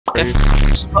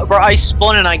you? Bro, I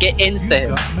spawn and I get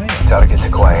insta. Target's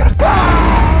acquired.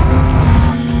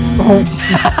 Oh.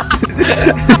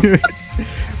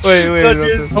 wait.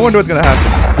 I wonder what's gonna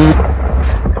happen.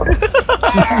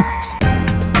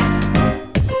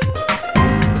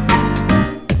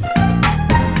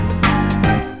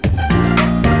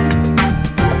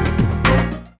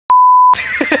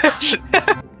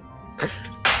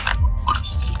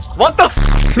 What the f?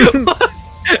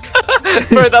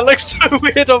 Bro, that looks so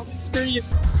weird on the screen.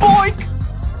 Boink!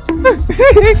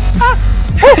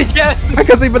 Yes! I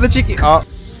can't see but the cheeky. Oh.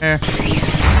 Eh.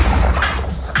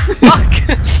 Fuck!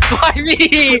 Why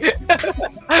me?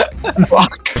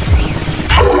 Fuck!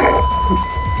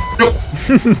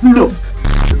 No.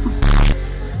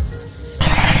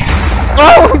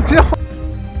 Oh no!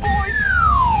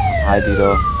 Hi,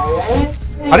 Dito.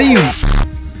 How do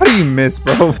you miss,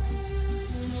 bro?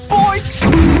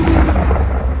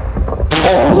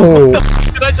 Oh!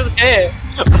 What did I just hear?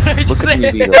 What did I just Look at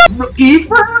me, hear? Dito.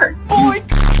 Keeper! Boink!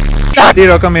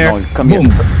 Dito, come here. No, come here.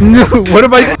 No, what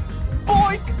am I?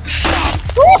 Boink!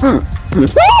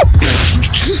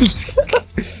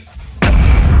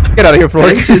 Get out of here,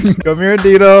 Floyd. Come here,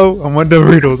 Dito. I want them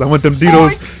Doritos. I want them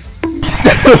Ditos.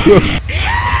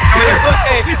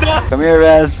 Come here,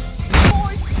 Raz.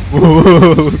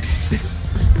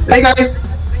 Hey, guys.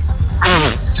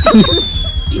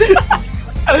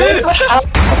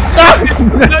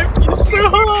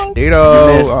 Dito,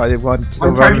 I want to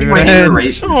run your head. I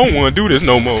don't want to do this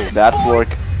no more. That's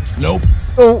Flork. Nope.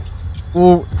 Oh,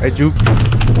 I juke.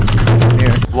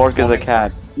 Here. Flork is a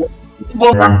cat.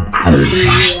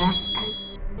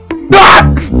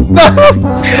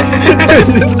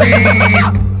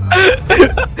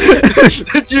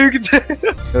 Juke.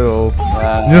 Oh.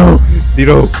 No,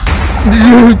 Dito.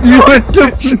 You want to?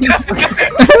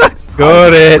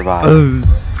 Got it.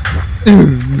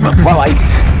 Well,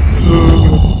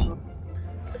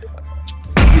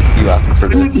 you asked for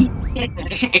this.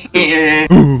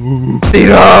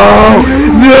 Tito!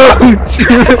 No!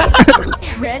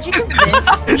 Tragic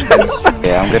events.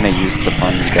 Yeah, I'm gonna use the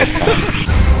fun get sound.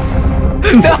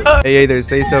 Hey, there,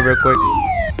 stay still real quick.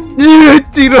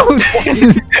 Tito!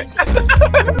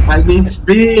 I need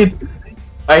speed.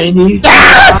 I need.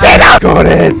 Got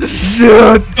it!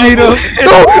 Tito!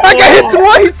 No! I got hit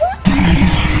twice!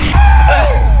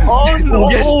 Oh no!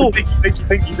 Yes,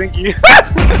 thank you.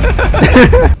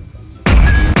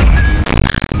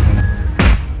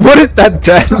 What is that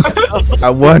death? I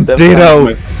want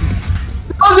Tito!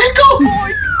 Oh, let's go!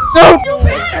 No!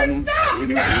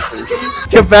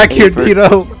 Get back here,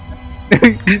 Tito!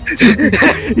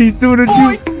 He's doing a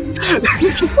juke!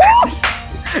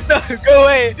 No, go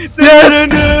away! Yes!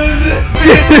 No.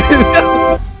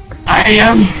 I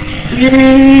am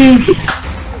speed.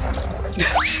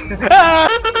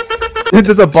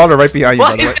 There's a baller right behind you,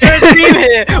 by Why the way. is there a dream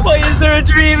here? Why is there a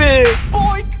dream here?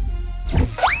 Boink!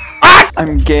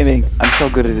 I'm gaming. I'm so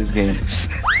good at this game.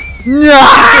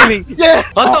 Yeah! Yeah!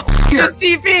 What the f is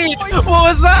TV? What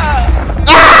was that?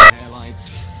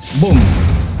 Boom.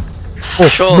 Oh,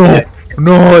 Sure.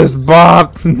 no, it's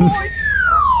Bob.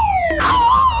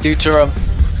 Deuterium.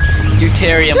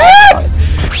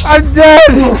 I'm dead!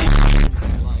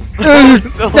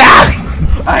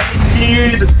 I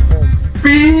need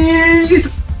speed.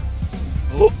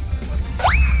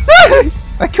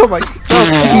 I killed myself.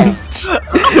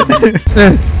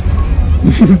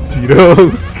 Tito,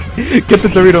 get the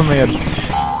Dorito man.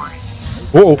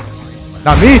 Oh,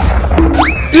 not me.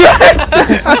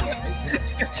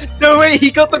 No way, he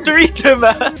got the Dorito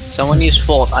man. Someone use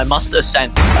fort. I must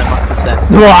ascend. Put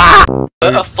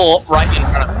a fort right in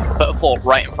front of me. Put a fort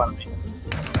right in front of me.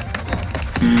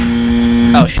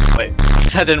 Oh shit! Wait,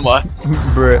 that didn't work.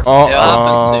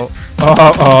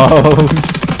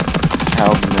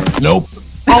 Help me. Nope.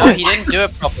 Oh, he didn't do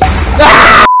it properly.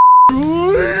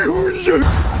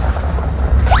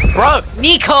 Bro,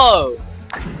 Nico!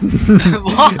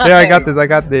 Why? Yeah, I got this. I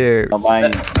got there. Oh,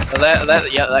 mine. Yeah,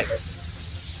 that goes.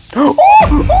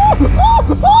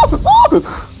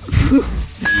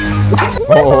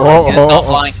 It's not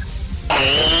flying.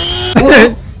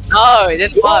 No, it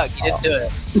didn't work. He didn't do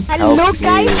it. Hello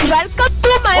guys, welcome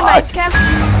to my Minecraft.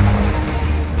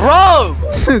 Bro!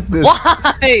 This-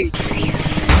 Why?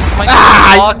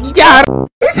 yeah.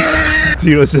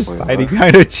 Tito's just hiding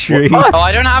behind a tree. Oh,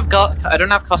 I don't have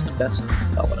custom best.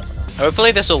 Oh, whatever.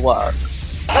 Hopefully this will work.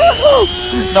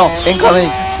 No, incoming.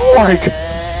 Flork.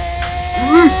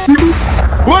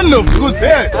 What the f was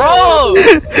that? Bro!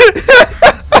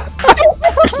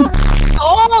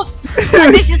 Oh!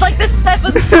 This is like the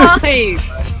 7th time!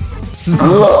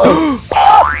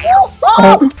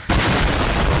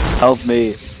 Help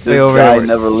me. Stay over guy here.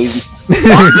 never leaves.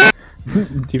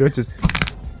 Tito just.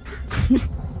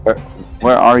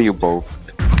 Where are you both?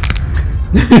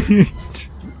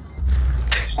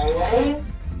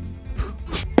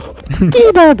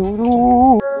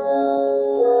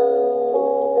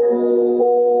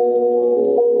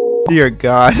 Dear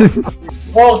God.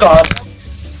 Oh god.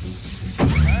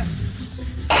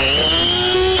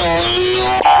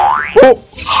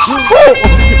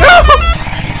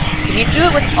 Can you do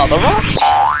it with other rocks?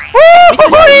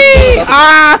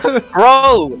 Ah!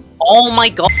 Bro! Oh my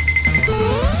god!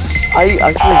 I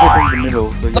actually hit in the middle.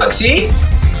 So yeah. Look, see?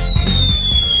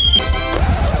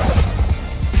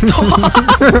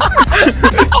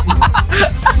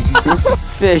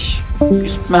 Fish. You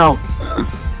smell.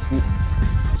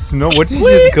 Snow, what did you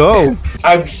just go?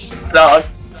 I'm stuck.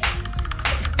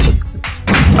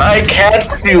 I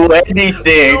can't do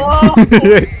anything.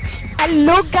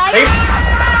 Hello guys.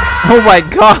 Oh my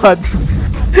God.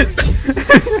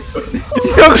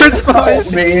 Yogurt's fine.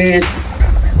 Help me.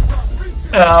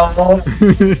 Help.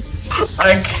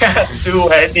 I can't do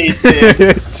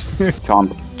anything.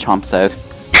 Chomps out.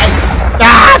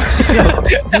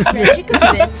 Magical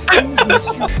bits in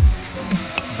history.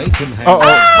 Oh.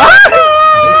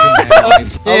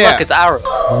 Oh look, it's arrow.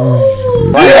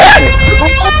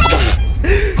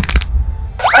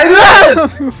 I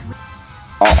live!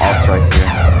 I'll strike here.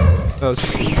 Oh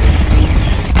shit.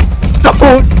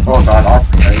 Oh god, I'll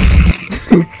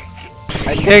I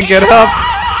can't get up.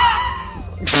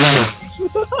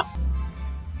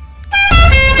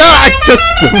 I just.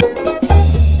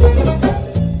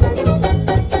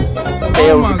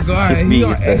 Oh my god, he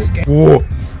got escape. Whoa.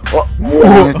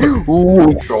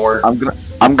 Ooh. short.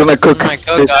 I'm gonna cook Oh my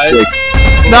god, fish guys. sticks.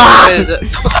 What is it?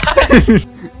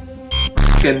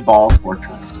 Fucking ball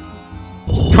fortress.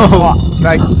 Oh,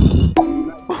 like.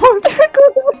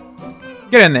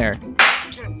 Get in there.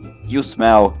 You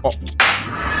smell. Oh.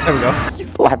 There we go. He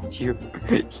slapped you.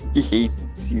 He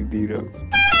hates you, Dito.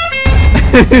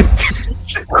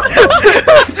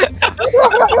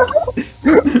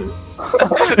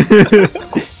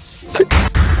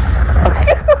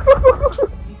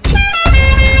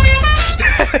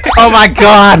 Oh my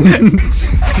God.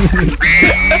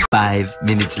 5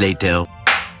 minutes later.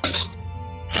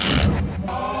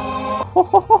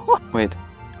 Wait.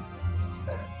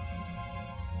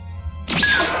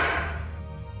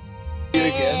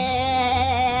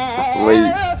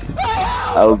 Wait.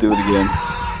 I'll do it again.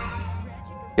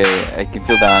 Okay, I can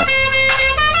feel that.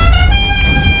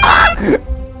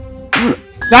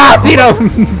 Ah, Tito.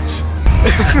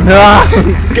 Ah.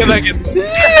 Get back in.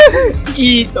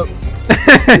 Eat them.